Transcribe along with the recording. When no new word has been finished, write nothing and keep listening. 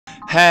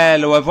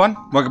Hello everyone,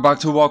 welcome back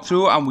to a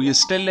walkthrough, and we are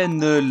still in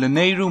the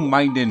Lanayru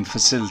mining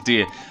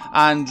facility.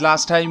 And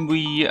last time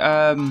we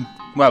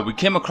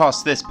came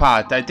across this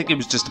part. I think it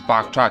was just a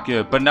backtrack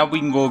here, but now we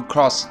can go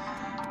across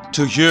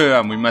to here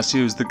and we must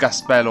use the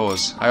Gust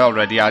Bellows. I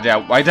already had it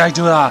out. Why did I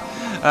do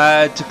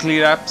that? To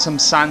clear up some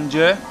sand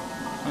here.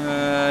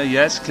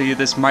 Yes, clear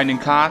this mining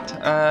cart.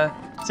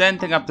 Is there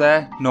anything up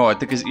there? No, I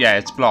think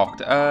it's blocked.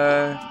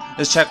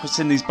 Let's check what's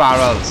in these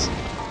barrels.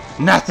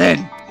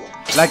 Nothing!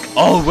 Like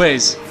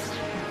always.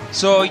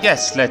 So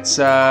yes, let's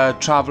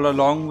travel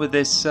along with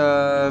this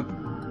cart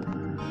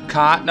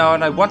now,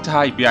 and I want to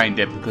hide behind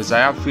it because I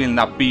have a feeling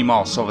that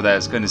B-Moss over there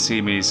is going to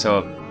see me,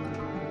 so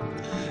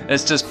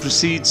let's just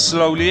proceed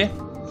slowly.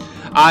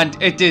 And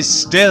it is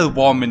still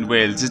warm in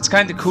Wales. It's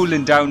kind of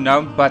cooling down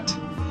now, but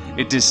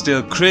it is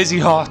still crazy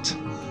hot.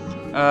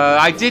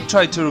 I did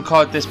try to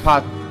record this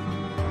part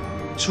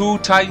 2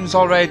 times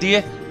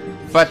already,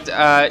 but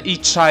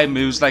each time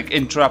it was like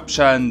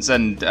interruptions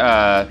and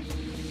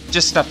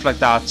just stuff like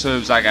that, so it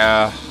was like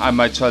I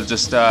might as well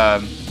just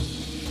I'm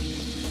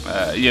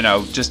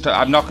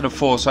not going to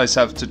force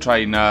myself to try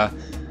and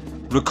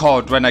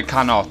record when I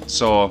cannot.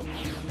 So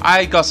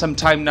I got some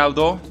time now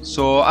though,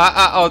 so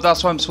oh,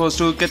 that's what I'm supposed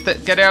to do.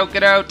 Get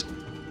out.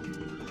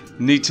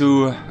 Need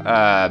to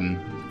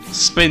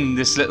spin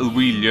this little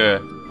wheel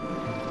here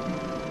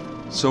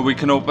so we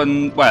can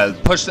open,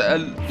 push the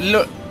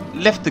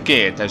lift the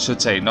gate, I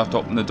should say, not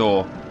open the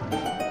door.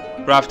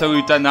 But after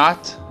we've done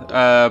that,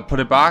 put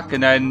it back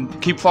and then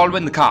keep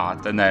following the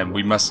cart, and then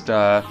we must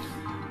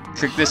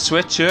click this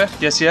switch here.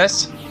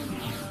 Yes.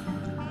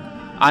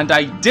 And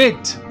I did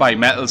buy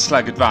Metal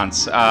Slug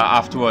Advance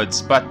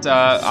afterwards, but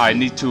I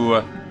need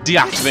to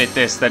deactivate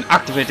this, then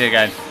activate it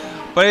again.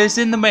 But it's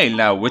in the mail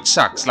now, which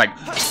sucks. Like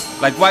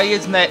why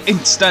isn't there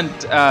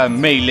instant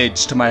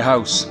mailage to my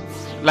house?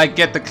 Like,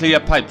 get the clear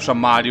pipes from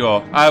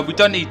Mario. We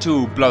don't need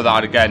to blow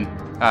that again,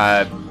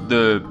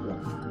 the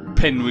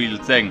pinwheel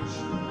thing.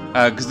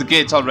 Because the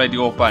gate's already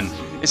open.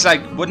 It's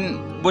like,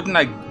 wouldn't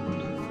I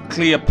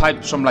clear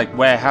pipes from like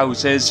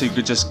warehouses so you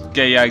could just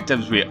get your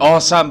items? Be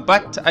awesome.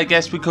 But I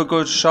guess we could go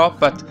to the shop,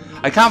 but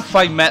I can't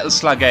find Metal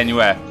Slug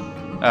anywhere.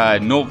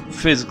 No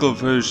physical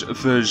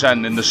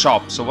version in the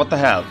shop, so what the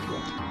hell?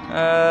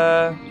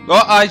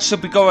 I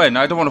should be going.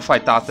 I don't want to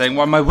fight that thing.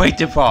 What am I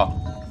waiting for?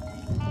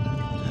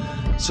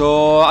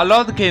 So a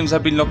lot of the games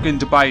I've been looking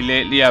to buy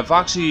lately have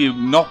actually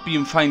not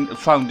been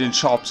found in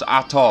shops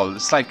at all.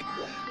 It's like,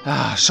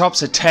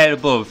 shops are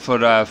terrible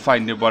for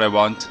finding what I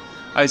want.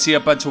 I see a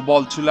bunch of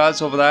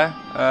Walltulas over there.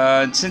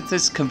 And since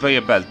this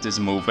conveyor belt is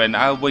moving,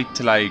 I'll wait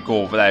till I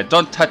go over there.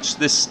 Don't touch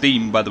this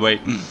steam, by the way.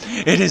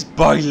 It is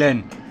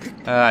boiling.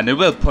 And it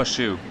will push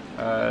you.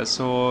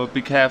 So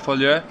be careful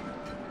here.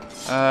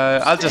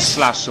 I'll just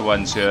slash the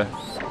ones here.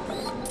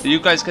 You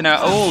guys can...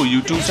 oh,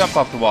 you do jump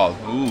off the wall.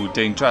 Ooh,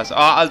 dangerous.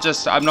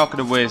 I'm not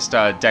going to waste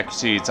deck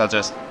seeds. I'll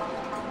just...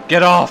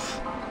 Get off!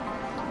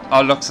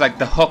 Oh, looks like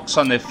the hooks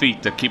on their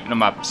feet are keeping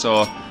them up,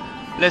 so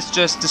let's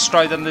just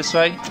destroy them this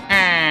way.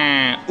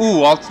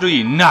 Ooh, all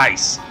 3.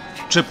 Nice!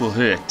 Triple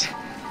hit.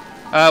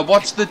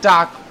 Watch the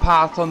dark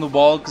path on the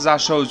wall, because that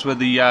shows where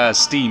the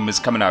steam is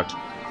coming out.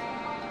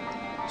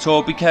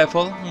 So be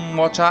careful.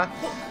 Watch that.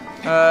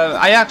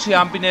 I actually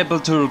haven't been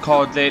able to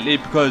record lately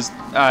because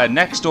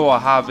next door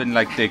are having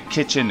like the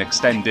kitchen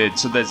extended,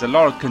 so there's a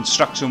lot of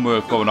construction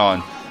work going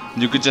on.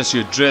 And you could just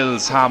hear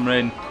drills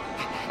hammering.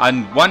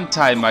 And one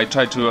time I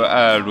tried to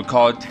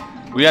record,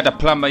 we had a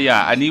plumber here,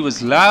 and he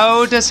was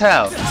loud as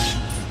hell.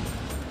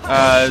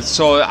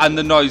 And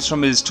the noise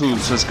from his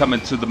tools was coming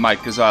through the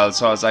mic as well.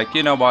 So I was like,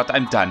 you know what,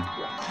 I'm done.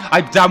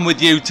 I'm done with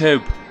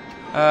YouTube.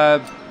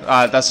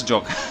 That's a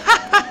joke.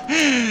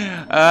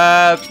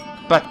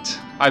 But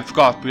I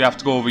forgot we have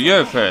to go over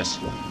here first.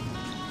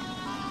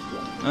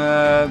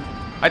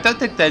 I don't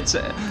think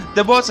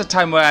there was a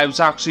time where I was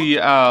actually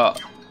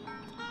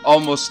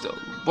almost...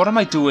 What am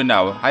I doing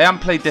now? I haven't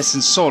played this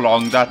in so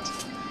long that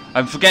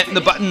I'm forgetting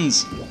the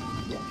buttons.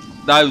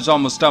 I was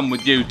almost done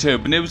with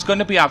YouTube, and it was going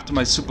to be after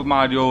my Super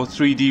Mario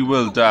 3D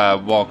World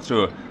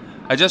walkthrough.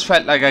 I just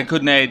felt like I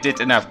couldn't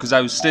edit enough because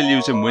I was still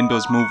using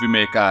Windows Movie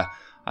Maker,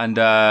 and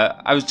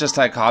I was just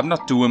like, I'm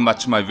not doing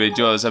much of my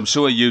videos. I'm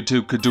sure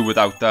YouTube could do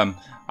without them,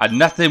 and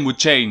nothing would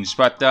change.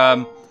 But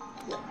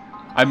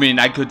I mean,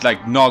 I could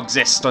like not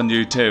exist on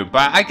YouTube,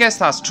 but I guess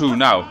that's true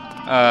now.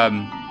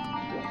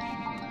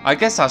 I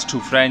guess that's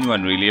true for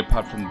anyone really,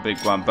 apart from the big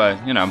one,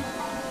 but you know,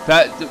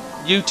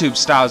 YouTube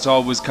stars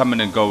always coming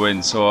and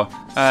going, so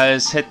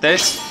let's hit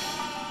this.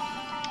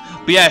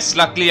 But yes,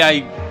 luckily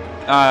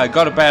I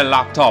got a better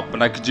laptop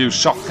and I could use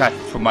Shortcut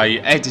for my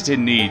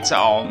editing needs.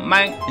 Oh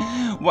man,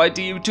 why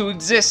do you two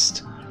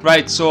exist?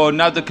 Right, so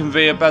now the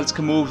conveyor belts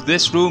can move.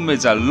 This room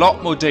is a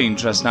lot more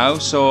dangerous now,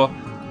 so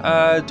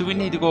do we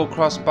need to go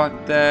across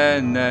back there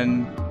and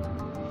then...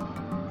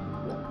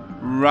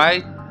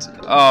 Right.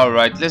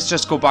 Alright, let's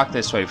just go back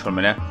this way for a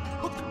minute.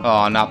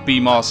 Oh, now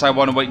B-Moss, I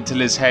want to wait until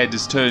his head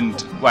is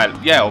turned... Well,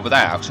 yeah, over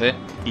there, actually.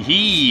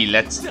 Hee,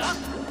 let's...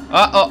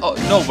 Oh,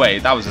 no way,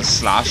 that was a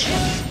slash.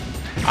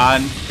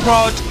 And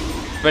prod.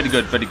 Very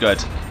good, very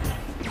good.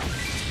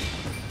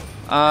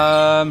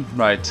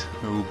 Right.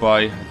 Oh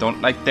boy, I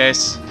don't like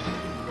this.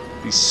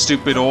 These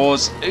stupid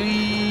ores.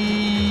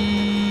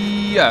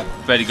 Yeah,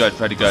 very good,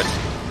 very good.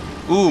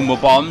 Ooh, more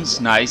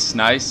bombs. Nice,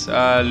 nice.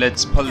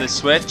 Let's pull this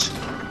switch.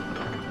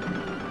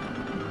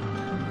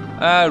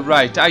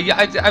 Right.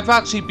 I've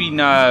actually been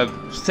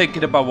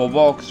thinking about what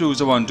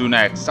walkthroughs I want to do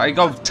next. I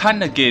got a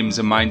ton of games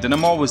in mind, and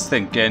I'm always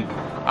thinking.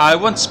 I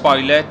won't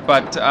spoil it,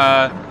 but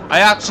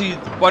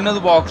one of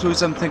the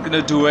walkthroughs I'm thinking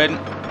of doing,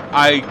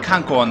 I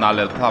can't go on that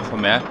little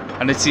platform here,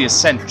 and it's the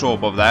ascent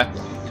rope over there.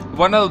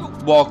 One of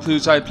the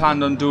walkthroughs I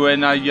planned on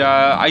doing,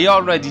 I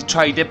already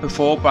tried it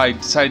before, but I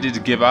decided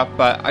to give up.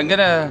 But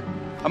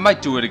I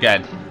might do it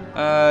again.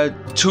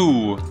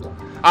 2.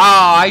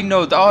 Ah, I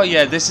know. Oh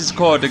yeah, this is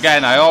code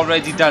again. I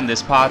already done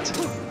this part,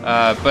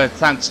 but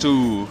thanks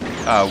to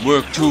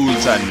work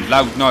tools and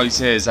loud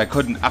noises, I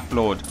couldn't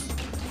upload.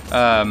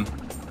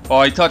 Oh,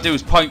 I thought it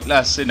was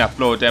pointless in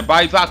uploading, but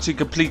I've actually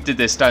completed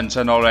this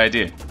dungeon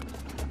already.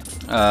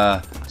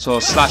 So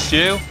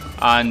 /U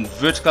and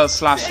vertical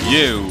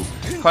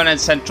 /U. Conan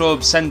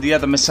Central, send the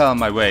other missile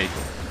my way.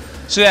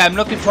 So yeah, I'm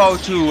looking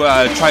forward to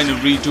trying to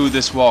redo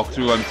this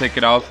walkthrough. I'm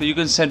thinking of. Are you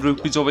gonna send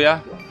rupees over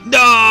here?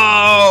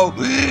 No!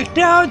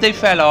 No, they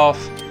fell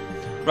off.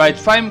 Right,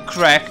 if I'm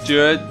correct,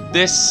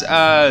 this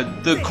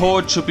the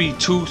code should be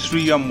 2,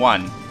 3, and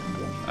 1.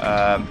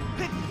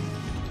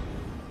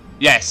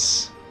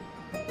 Yes.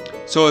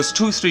 So it's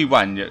 2, 3,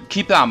 1.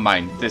 Keep that in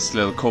mind. This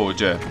little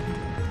code.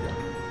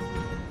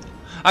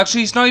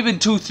 Actually, it's not even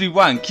 2, 3,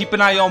 1. Keep an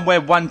eye on where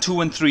 1,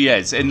 2, and 3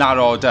 is in that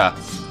order.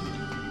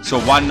 So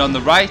 1 on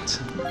the right,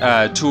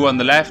 2 on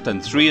the left,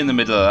 and 3 in the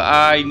middle.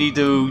 I need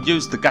to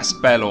use the Gust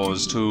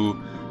Bellows to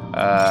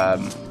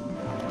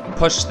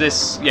push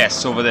this,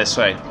 yes, over this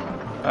way.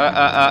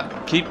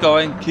 Keep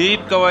going,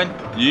 keep going.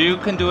 You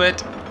can do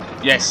it.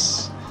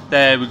 Yes,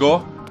 there we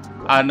go.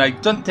 And I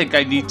don't think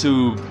I need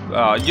to,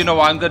 you know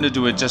what, I'm going to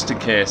do it just in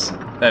case.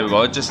 There we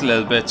go, just a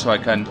little bit so I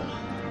can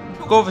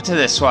go over to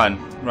this one.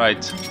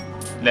 Right,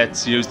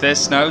 let's use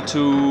this now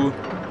to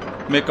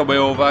make our way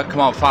over.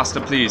 Come on, faster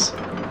please.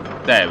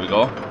 There we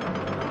go.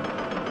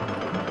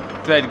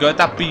 Very good.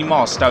 That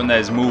BMOS down there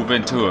is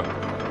moving too.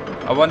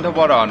 I wonder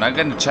what on. I'm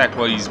going to check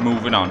what he's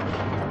moving on.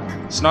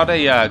 It's not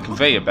a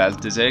conveyor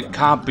belt, is it?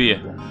 Can't be.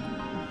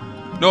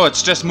 No,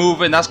 it's just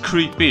moving. That's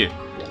creepy.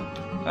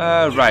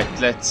 Right,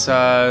 let's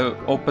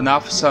open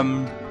up for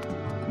some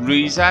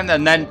reason.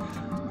 And then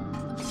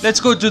let's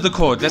go do the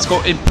code. Let's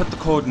go input the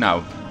code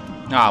now.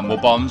 Ah, more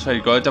bombs. Very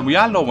good. And we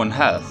are low on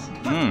health.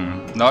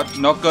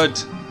 Not good.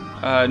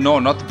 No,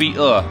 not the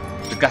beetle.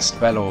 The Gust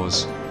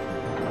Bellows.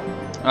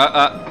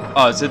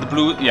 Oh, is it the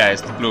blue? Yeah,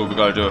 it's the blue we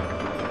gotta do.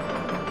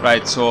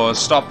 Right, so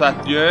stop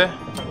that here.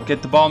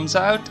 Get the bombs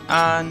out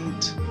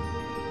and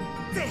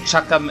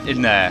chuck them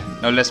in there.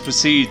 Now let's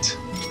proceed.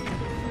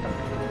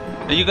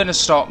 Are you gonna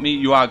stop me?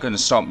 You are gonna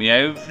stop me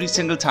every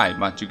single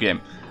time, aren't you,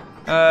 game?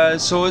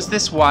 So is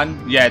this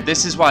 1? Yeah,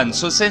 this is 1.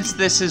 So since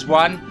this is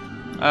 1,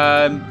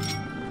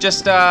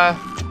 just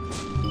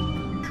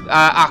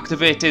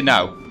activate it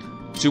now.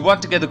 So you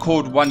want to get the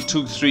code 1,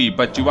 2, 3,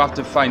 but you have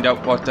to find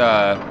out what,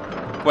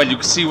 well, you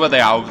can see where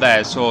they are over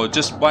there. So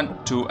just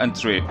 1, 2, and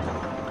 3.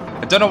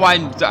 I don't know why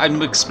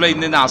I'm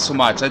explaining that so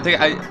much.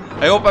 I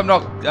hope I'm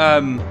not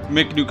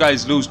making you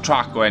guys lose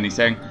track or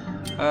anything.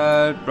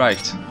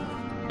 Right.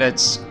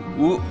 Let's,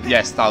 ooh,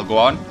 yes, that'll go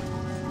on.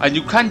 And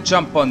you can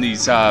jump on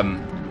these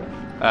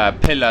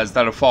pillars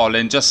that are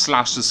falling. Just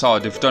slash the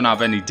sword if you don't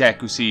have any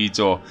Deku seeds,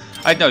 or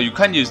I don't know, you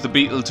can use the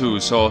beetle too.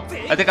 So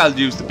I think I'll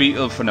use the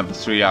beetle for number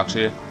 3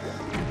 actually.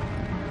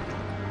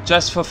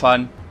 Just for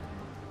fun.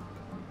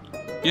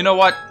 You know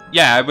what?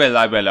 Yeah, I will.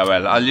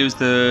 I'll use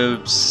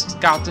the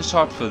scatter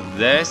shot for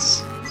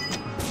this.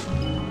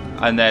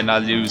 And then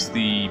I'll use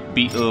the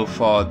beetle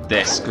for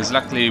this. Because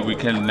luckily we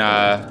can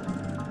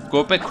go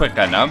a bit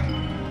quicker now.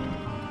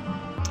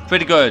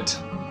 Pretty good.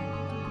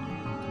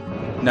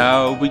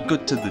 Now we go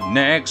to the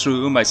next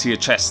room. I see a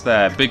chest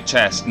there. Big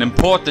chest. An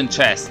important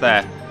chest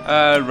there.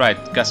 Right.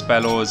 Gust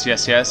Bellows.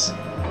 Yes, yes.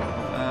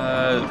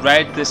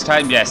 Red this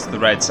time? Yes, the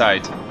red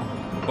side.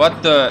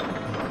 What the...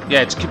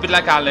 Yeah, just keep it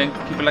like that, Link.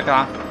 Keep it like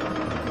that.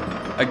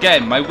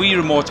 Again, my Wii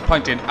remote's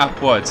pointing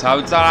upwards.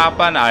 How does that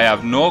happen? I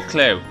have no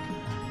clue.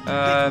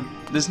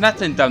 There's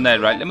nothing down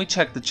there, right? Let me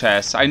check the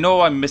chest. I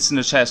know I'm missing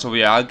a chest over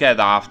here. I'll get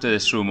that after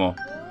this room.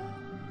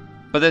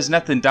 But there's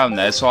nothing down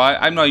there, so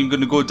I'm not even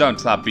going to go down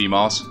to that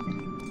BMOS.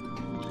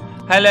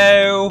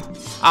 Hello,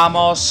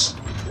 Amos.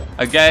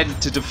 Again,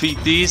 to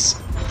defeat these.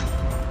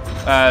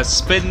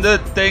 Spin the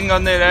thing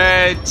on their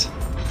head.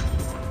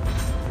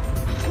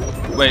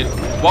 Wait,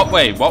 what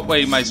way? What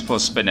way am I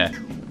supposed to spin it?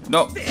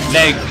 No,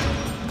 leg.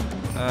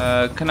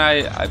 Can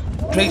I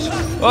please?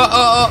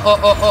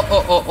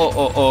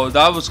 Oh,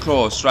 that was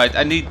close. Right,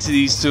 I need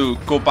these to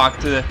go back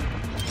to the...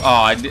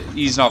 Oh,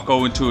 he's not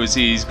going to, is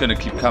he? He's going to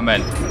keep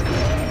coming.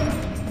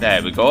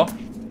 There we go.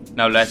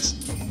 Now let's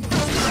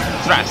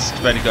thrust.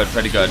 Very good,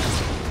 very good.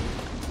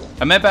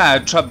 I remember I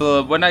had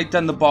trouble when I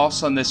done the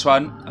boss on this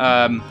one.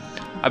 I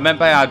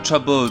remember I had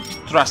trouble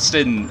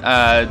thrusting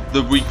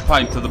the weak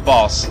point of the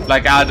boss.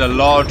 Like, I had a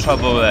lot of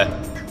trouble with it.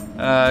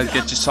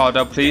 Get your sword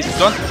out, please.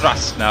 Don't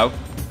thrust now,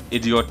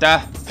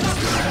 idiota.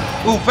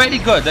 Ooh, very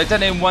good. I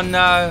done it in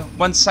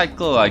one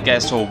cycle, I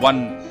guess, or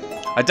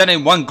I done it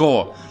in one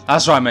go.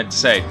 That's what I meant to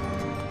say.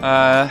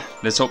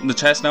 Let's open the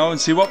chest now and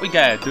see what we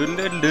get. You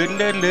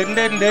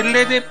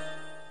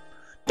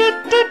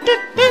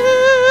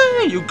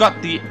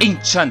got the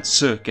ancient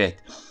circuit.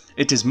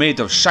 It is made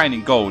of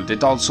shining gold.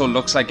 It also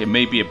looks like it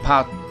may be a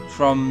part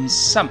from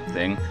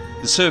something.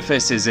 The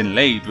surface is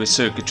inlaid with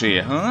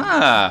circuitry.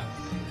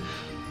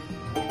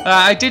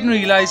 I didn't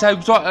realise,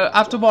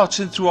 after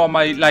watching through all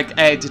my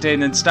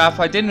editing and stuff,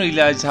 I didn't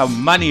realise how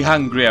money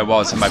hungry I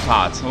was in my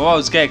part. I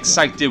always get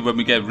excited when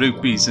we get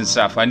rupees and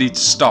stuff. I need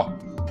to stop.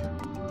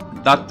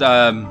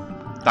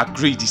 That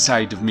greedy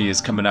side of me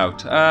is coming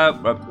out.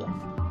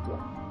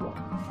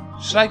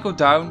 Should I go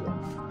down?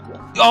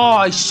 Oh,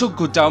 I should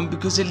go down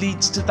because it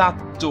leads to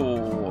that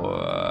door,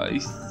 I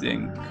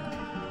think.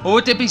 Or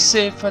would it be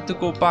safer to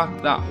go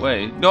back that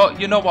way? No,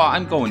 you know what?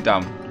 I'm going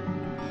down.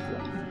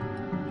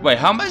 Wait,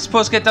 how am I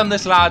supposed to get down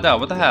this ladder?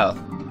 What the hell?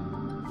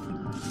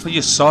 Put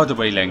your sword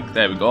away, Link.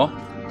 There we go.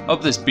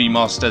 Hope this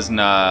B-Moss doesn't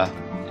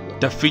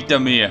defeat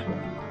me.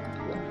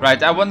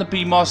 Right, I want the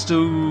B-Moss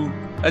to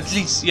at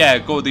least, yeah,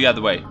 go the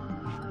other way.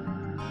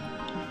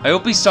 I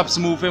hope he stops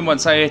moving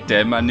once I hit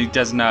him and he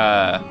doesn't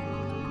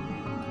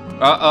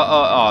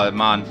oh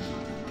man.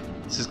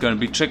 This is going to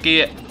be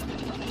tricky.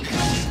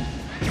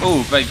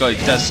 Oh, very good.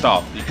 It does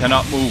stop. You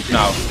cannot move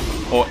now.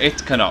 Or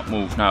it cannot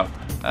move now.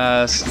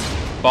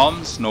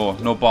 Bombs? No,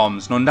 no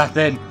bombs. No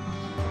nothing.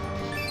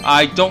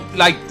 I don't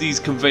like these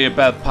conveyor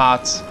belt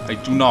parts. I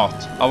do not.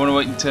 I want to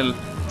wait until...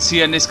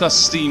 See, and it's got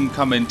steam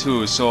coming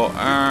too, so...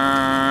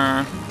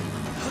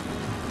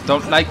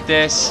 don't like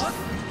this.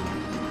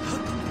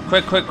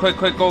 Quick, quick, quick,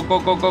 quick. Go, go,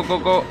 go, go, go,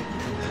 go.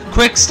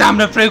 Quick,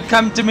 stamina fruit,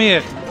 come to me.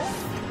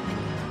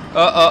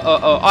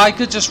 I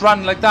could just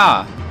run like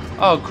that.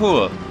 Oh,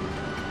 cool.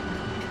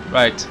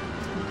 Right.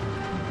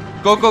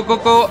 Go, go, go,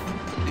 go.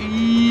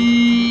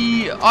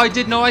 I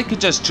didn't know I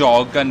could just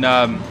jog and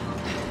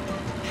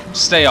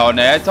stay on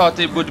there. I thought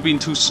it would have been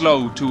too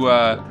slow to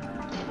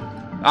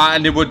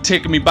and it would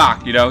take me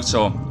back, you know,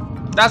 so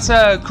that's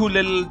a cool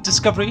little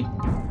discovery.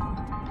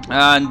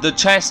 And the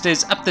chest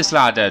is up this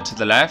ladder to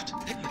the left.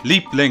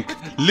 Leap, Link,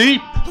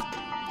 leap!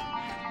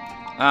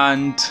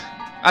 And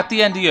at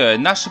the end of here,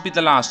 and that should be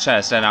the last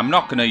chest, and I'm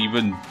not going to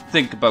even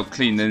think about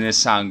cleaning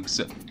this out.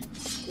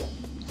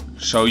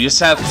 Show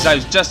yourself, because I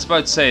was just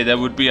about to say there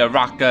would be a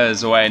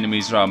rackers or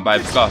enemies around,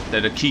 but I forgot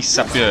there are keys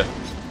up here.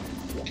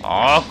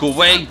 Oh, go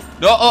away!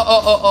 No,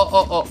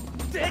 oh.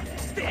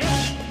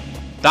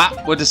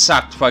 That would have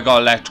sucked if I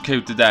got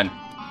electrocuted then.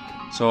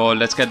 So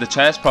let's get the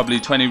chest, probably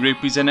 20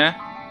 rupees in there.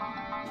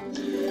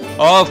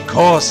 Of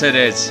course it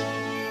is.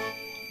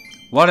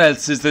 What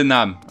else is in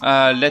them?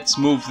 Let's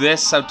move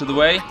this out of the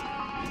way.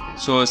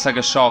 So it's like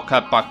a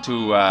shortcut back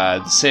to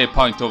the save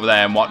point over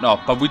there and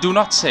whatnot, but we do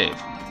not save.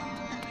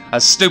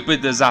 As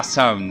stupid as that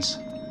sounds.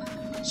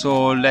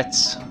 So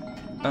let's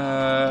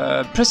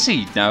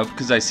proceed now,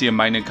 because I see a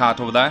mining cart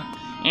over there.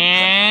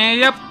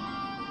 Yep.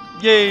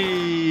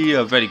 Yay!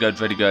 Oh, very good,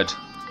 very good.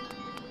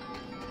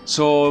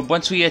 So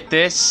once we hit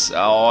this,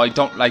 oh, I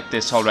don't like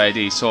this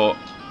already. So,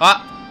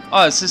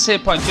 oh, it's the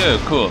save point here.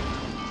 Cool.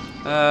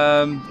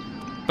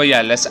 But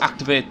yeah, let's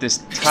activate this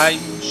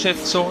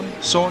Timeshift Stone,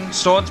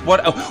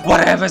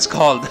 whatever it's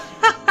called.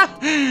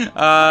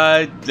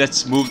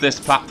 Let's move this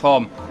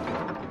platform.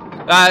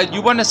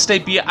 You want to stay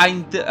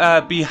behind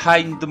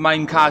the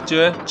minecart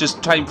here.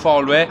 Just try and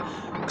fall away,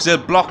 because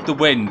it'll block the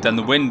wind, and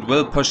the wind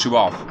will push you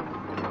off.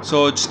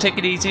 So just take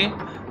it easy.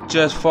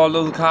 Just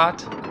follow the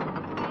cart.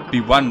 Be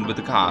one with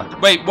the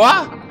cart. Wait,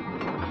 what?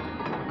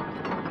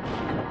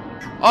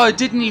 Oh, it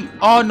didn't even...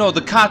 Oh no,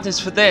 the cart is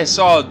for this.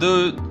 Oh,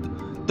 the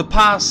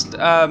past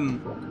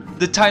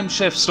the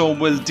Timeshift Stone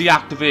will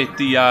deactivate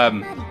the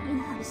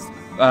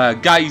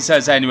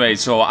geysers anyway.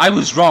 So I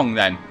was wrong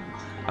then.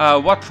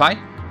 What fight?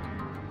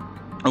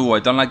 Oh, I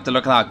don't like the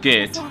look of that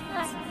gate.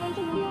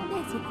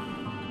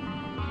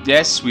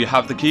 Yes, we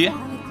have the key.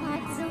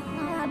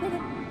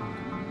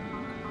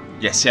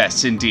 Yes,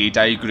 yes, indeed,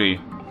 I agree.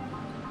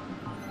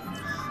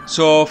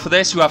 So for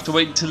this, you have to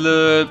wait until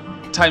the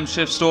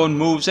Timeshift Stone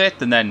moves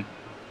it, and then...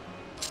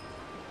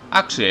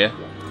 Actually,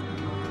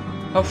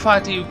 how far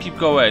do you keep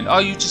going? Oh,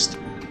 you just...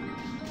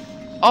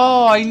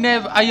 Oh,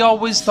 I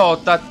always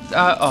thought that...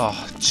 oh,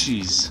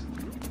 jeez.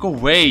 Go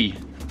away.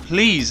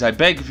 Please, I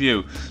beg of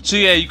you. So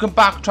yeah, you can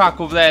backtrack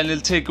over there and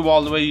it'll take you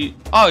all the way...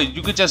 Oh,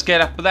 you could just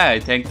get up there, I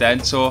think, then.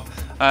 So,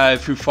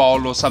 if you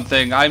fall or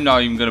something, I'm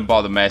not even going to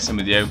bother messing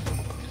with you.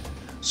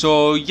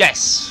 So,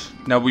 yes.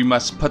 Now we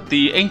must put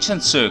the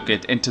ancient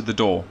circuit into the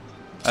door.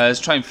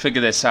 Let's try and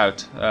figure this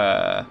out.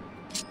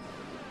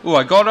 Oh,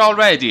 I got it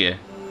already.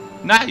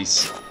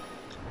 Nice.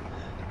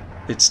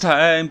 It's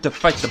time to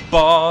fight the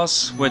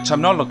boss, which I'm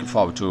not looking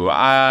forward to.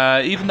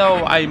 Even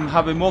though I'm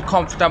having more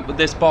confidence with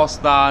this boss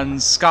than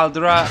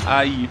Scaldera,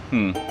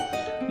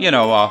 you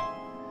know what?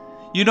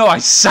 You know I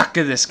suck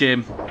at this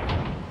game.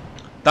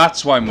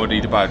 That's what I'm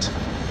worried about.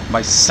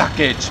 My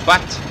suckage.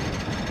 But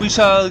we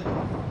shall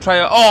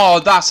Try. Oh,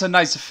 that's a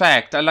nice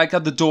effect. I like how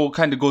the door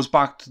kind of goes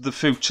back to the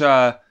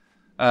future.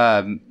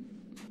 The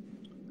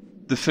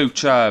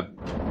future.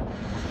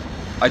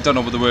 I don't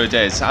know what the word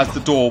is. As the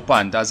door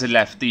opened, as it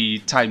left the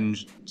time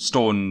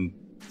stone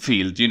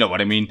field. You know what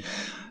I mean?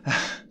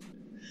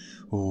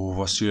 Oh,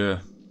 what's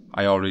your?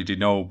 I already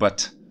know,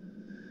 but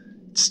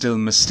it's still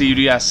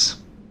mysterious.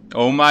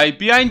 Oh my!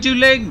 Behind you,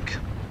 Link.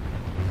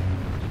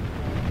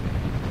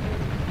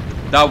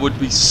 That would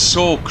be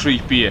so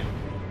creepy.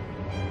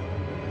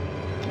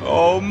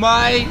 Oh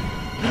my!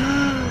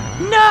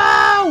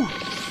 No!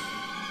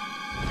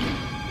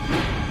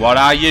 What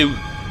are you?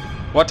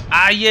 What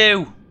are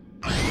you?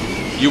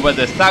 You are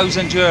the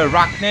 1,000-year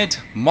arachnid,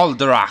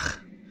 Moldarach.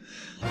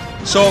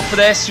 So for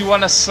this, you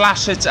want to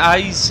slash its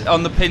eyes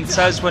on the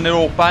pincers when it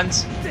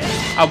opens.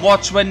 And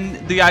watch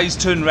when the eyes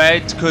turn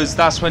red, because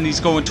that's when he's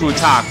going to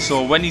attack.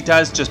 So when he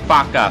does, just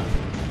back up.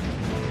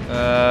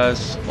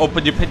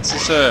 Open your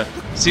pincers, sir.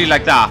 See,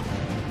 like that.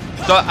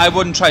 So I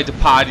wouldn't try to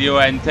parry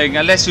or anything,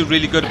 unless you're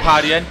really good at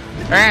parrying.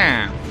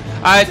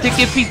 I think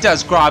if he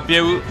does grab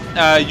you,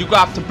 you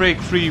have to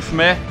break free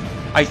from it.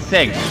 I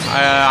think.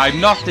 I'm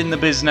not in the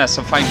business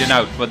of finding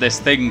out what this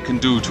thing can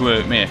do to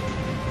hurt me.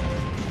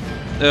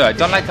 I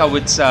don't like how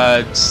its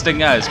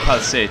stinger is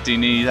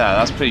pulsating either.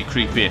 That's pretty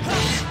creepy.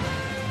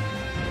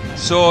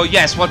 So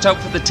yes, watch out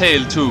for the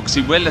tail too, because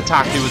he will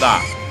attack you with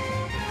that.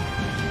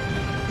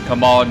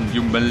 Come on,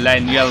 you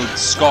millennial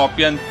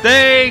scorpion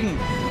thing!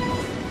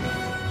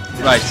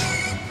 Right.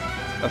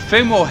 A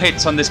few more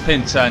hits on this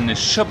pincer and it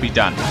should be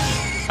done.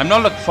 I'm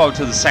not looking forward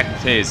to the second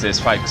phase of this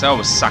fight, because I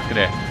always suck at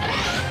it.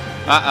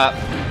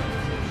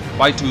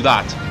 Why do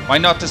that? Why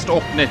not just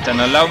open it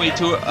and allow me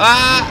to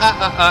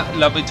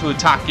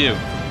attack you?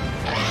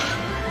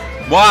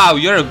 Wow,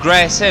 you're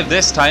aggressive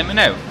this time,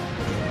 innit?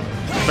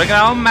 Bring it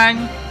on,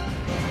 man.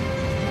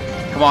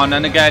 Come on,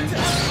 and again.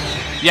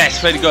 Yes,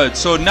 very good.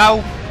 So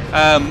now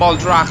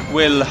Moldarach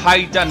will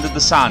hide under the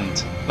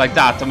sand like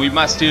that, and we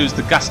must use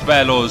the Gust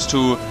Bellows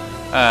to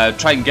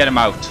try and get him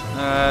out.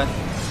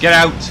 Get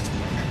out,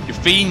 you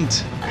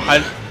fiend!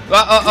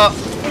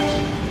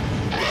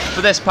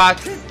 For this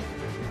part,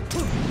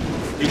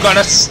 you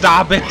gotta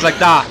stab it like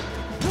that.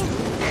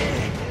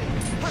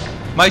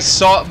 My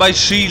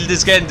shield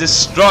is getting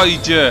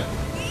destroyed here.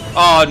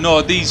 Oh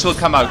no, these will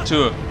come out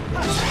too.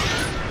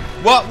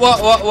 What?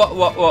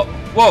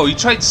 Whoa, he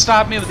tried to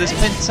stab me with his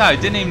pincer. I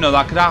didn't even know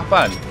that could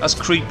happen. That's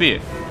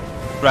creepy.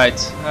 Right,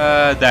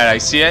 there, I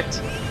see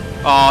it.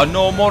 Oh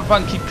no, more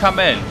fun keep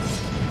coming.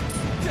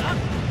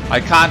 I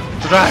can't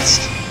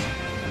thrust.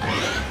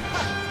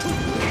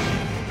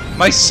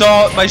 My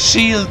sword, my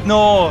shield,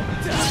 no.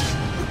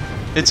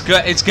 It's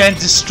getting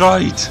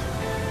destroyed.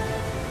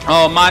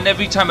 Oh man,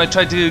 every time I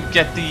try to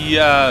get the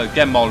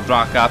get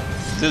Moldarach up,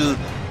 till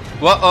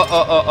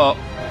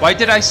why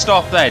did I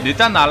stop then? It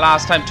done that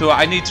last time too.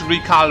 I need to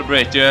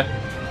recalibrate you.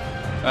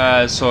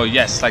 So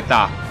yes, like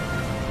that.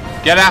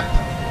 Get up,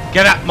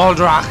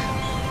 Moldarach.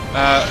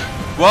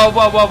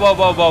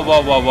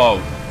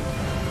 Whoa.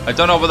 I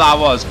don't know what that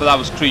was, but that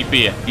was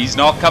creepy. He's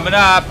not coming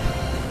up.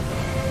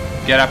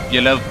 Get up,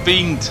 you little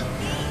fiend.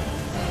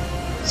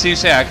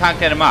 Seriously, I can't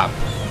get him up.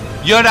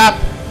 You're up.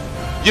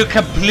 You're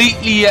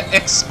completely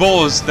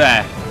exposed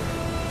there.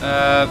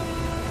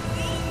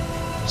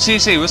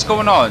 Seriously, what's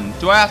going on?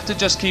 Do I have to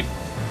just keep...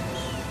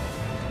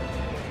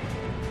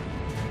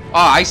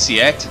 Oh, I see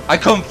it. I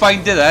couldn't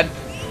find it then.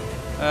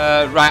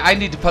 Right, I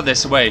need to put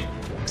this away,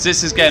 because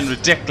this is getting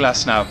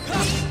ridiculous now.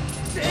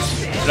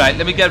 Right,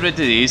 let me get rid of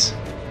these.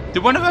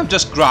 Did one of them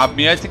just grab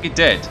me? I think it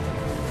did.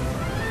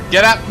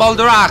 Get up,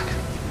 Moldarach!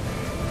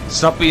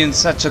 Stop being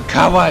such a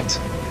coward.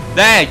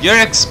 There, you're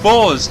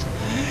exposed.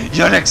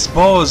 You're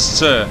exposed,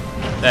 sir.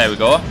 There we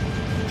go.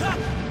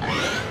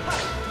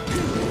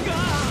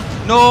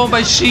 No,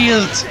 my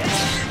shield.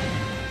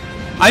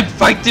 I'm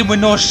fighting with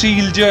no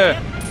shield here.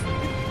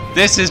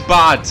 This is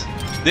bad.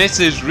 This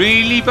is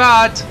really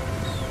bad.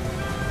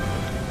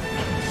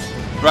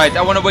 Right,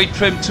 I want to wait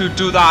for him to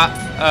do that.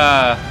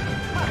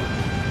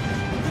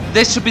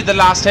 This should be the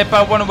last hit,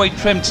 but I want to wait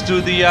for him to do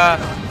the...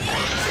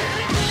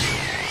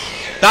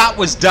 That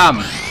was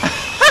dumb.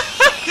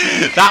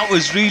 That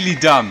was really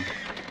dumb.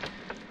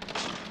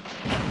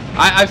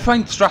 I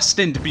find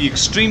thrusting to be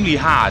extremely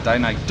hard,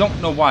 and I don't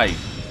know why.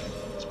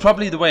 It's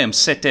probably the way I'm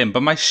sitting,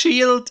 but my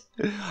shield...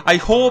 I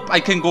hope I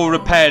can go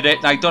repair it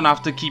and I don't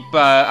have to keep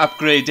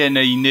upgrading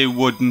a new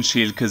wooden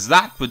shield, because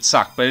that would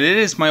suck, but it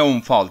is my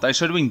own fault. I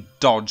should have been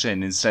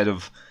dodging instead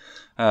of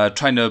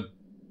trying to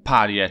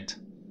parry it.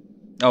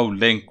 Oh,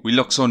 Link, we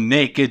look so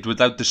naked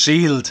without the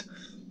shield.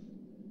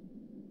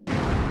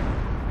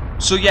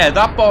 So yeah,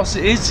 that boss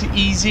is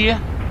easier,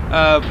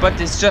 but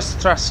it's just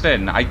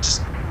thrusting.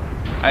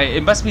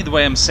 It must be the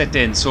way I'm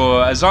sitting,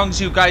 so as long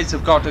as you guys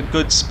have got a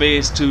good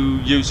space to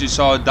use your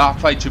sword, that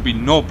fight should be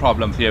no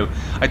problem for you.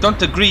 I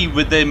don't agree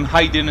with him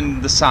hiding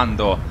in the sand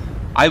though.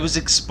 I was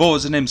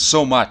exposing him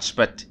so much,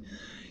 but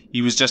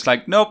he was just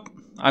like, nope,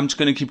 I'm just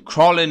going to keep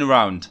crawling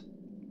around.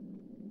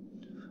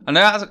 And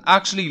I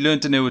actually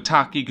learned a new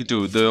attack he could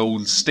do, the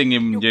old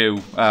stinging you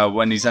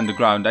when he's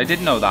underground. I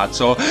didn't know that,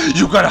 so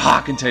you got a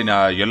heart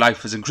container. Your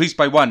life has increased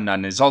by 1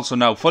 and is also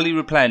now fully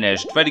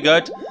replenished. Very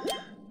good.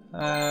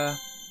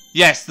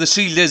 Yes, the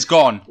shield is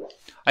gone.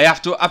 I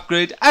have to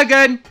upgrade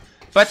again,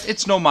 but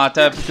it's no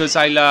matter because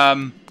I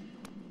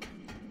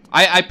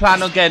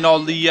plan on getting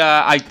all the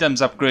items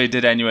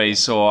upgraded anyway,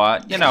 so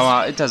you know,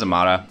 it doesn't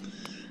matter.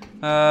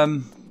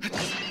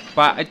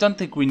 But I don't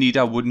think we need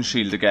our wooden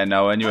shield again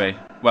now anyway.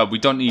 Well, we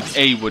don't need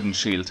a wooden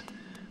shield.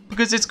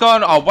 Because it's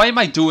gone... Oh, why am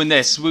I doing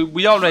this?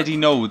 We already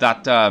know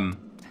that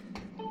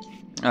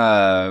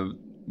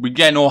we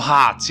get no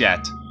hearts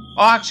yet.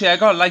 Oh, actually, I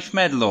got a life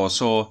medal though,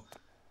 so...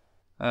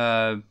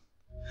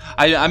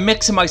 I'm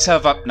mixing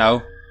myself up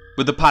now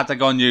with the part I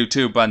got on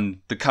YouTube and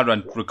the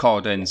current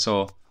recording,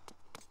 so...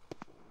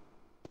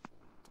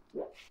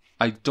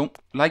 I don't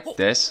like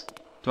this.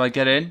 Do I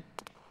get in?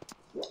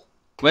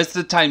 Where's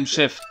the time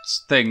shift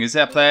thing? Is it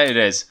up there? It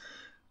is.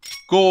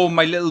 Go,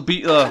 my little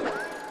beetle.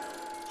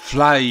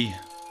 Fly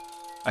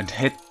and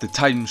hit the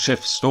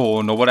Timeshift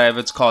Stone or whatever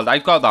it's called. I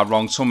got that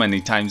wrong so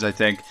many times, I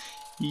think.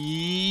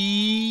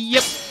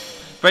 Yep.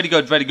 Very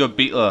good,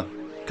 beetle.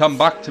 Come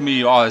back to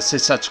me. Oh, this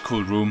is such a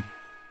cool room.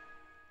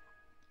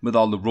 With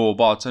all the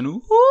robots and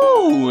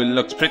ooh, it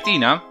looks pretty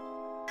now.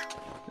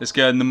 Let's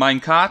get in the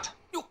minecart.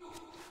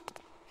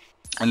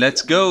 And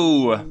let's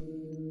go.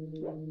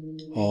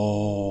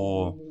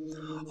 Oh.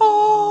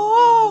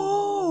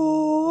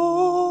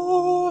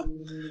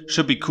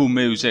 Should be cool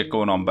music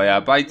going on by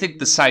here, but I think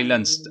the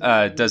silence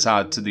does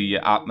add to the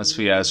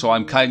atmosphere, so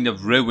I'm kind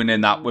of ruining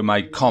that with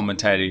my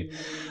commentary.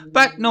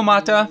 But no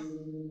matter.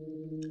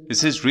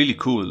 This is really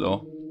cool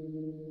though.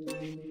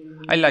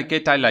 I like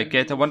it.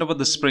 I wonder what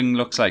the spring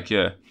looks like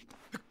here.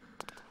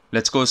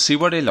 Let's go see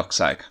what it looks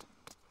like.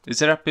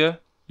 Is it up here?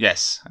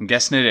 Yes, I'm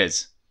guessing it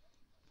is.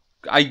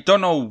 I don't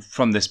know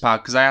from this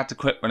part because I had to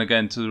quit when I get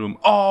into the room.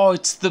 Oh,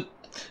 it's the...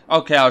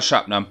 Okay, I'll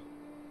shut now.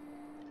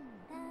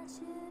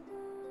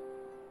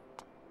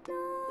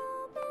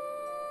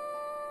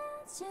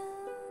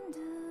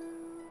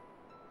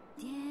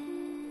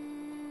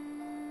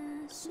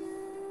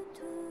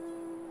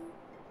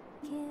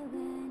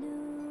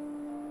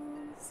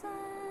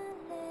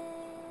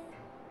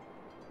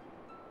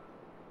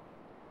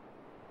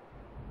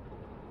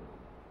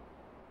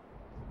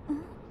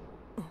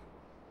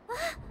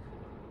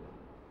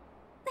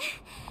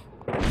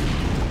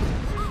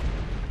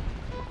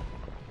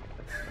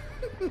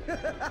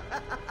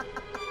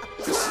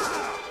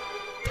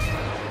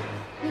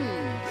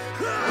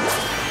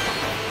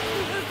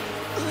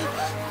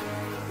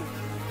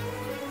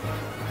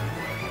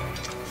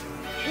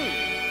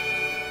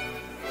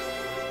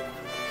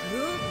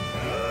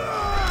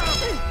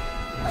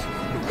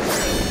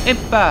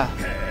 Impa!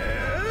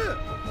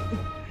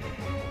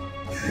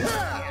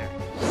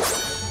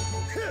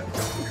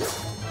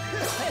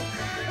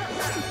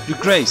 Your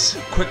Grace,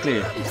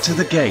 quickly, to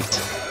the gate.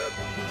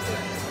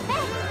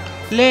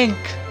 Link!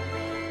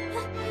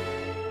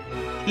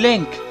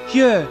 Link,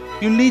 here,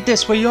 you lead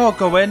this where you're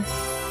going.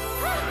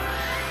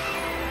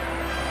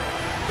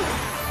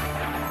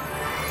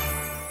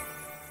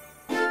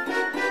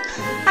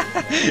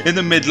 In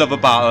the middle of a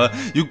battle,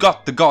 you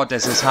got the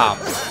goddess's harp.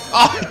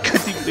 Oh, I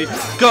couldn't even...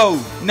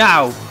 Go,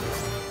 now!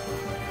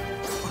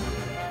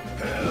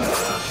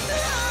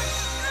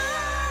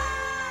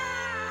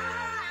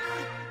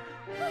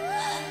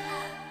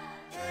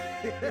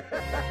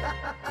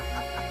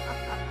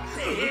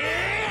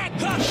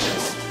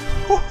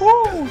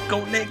 Woohoo! Go,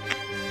 Link!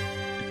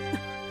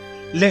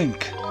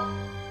 Link!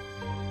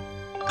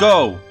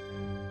 Go!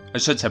 I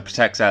should say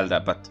protect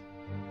Zelda, but...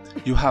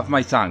 You have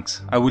my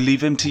thanks. I will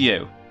leave him to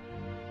you.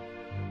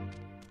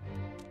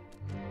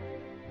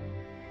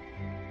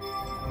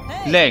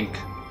 Link!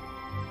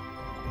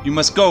 You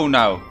must go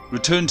now.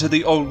 Return to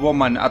the old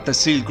woman at the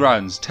sealed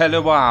grounds. Tell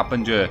her what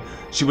happened here.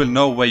 She will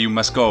know where you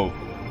must go.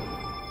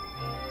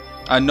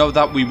 I know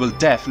that we will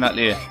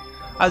definitely...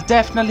 I'll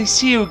definitely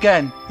see you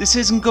again. This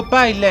isn't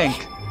goodbye,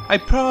 Link. I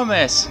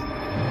promise.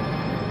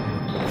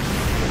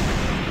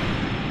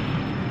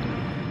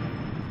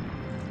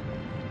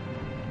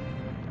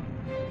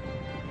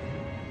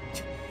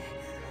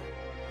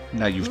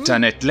 Now you've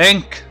done it,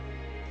 Link.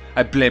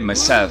 I blame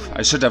myself.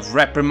 I should have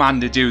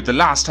reprimanded you the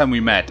last time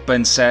we met, but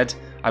instead,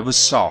 I was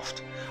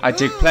soft. I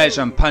take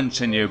pleasure in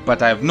punching you,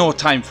 but I have no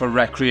time for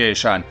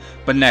recreation.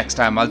 But next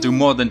time, I'll do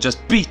more than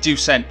just beat you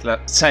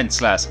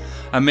senseless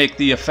and make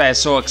the affair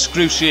so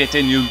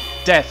excruciating you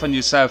deafen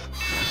yourself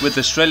with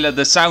the shrill of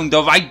the sound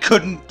of I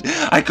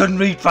couldn't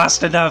read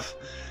fast enough.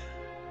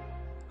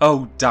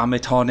 Oh, damn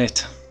it,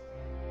 Hornet.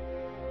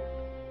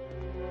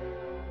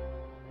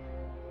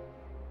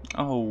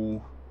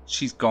 Oh,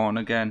 she's gone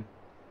again.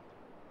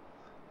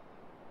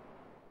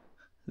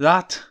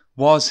 That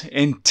was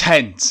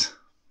intense.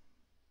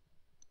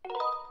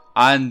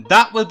 And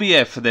that will be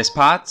it for this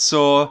part.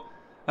 So,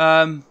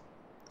 there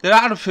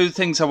are a few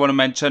things I want to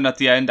mention at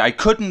the end. I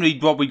couldn't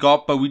read what we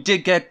got, but we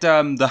did get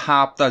the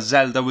harp that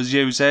Zelda was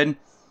using.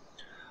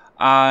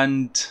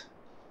 And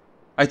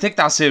I think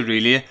that's it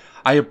really.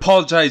 I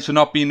apologise for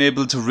not being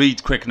able to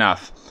read quick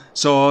enough.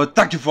 So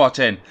thank you for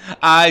watching.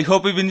 I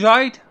hope you've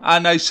enjoyed,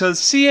 and I shall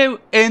see you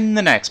in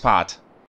the next part.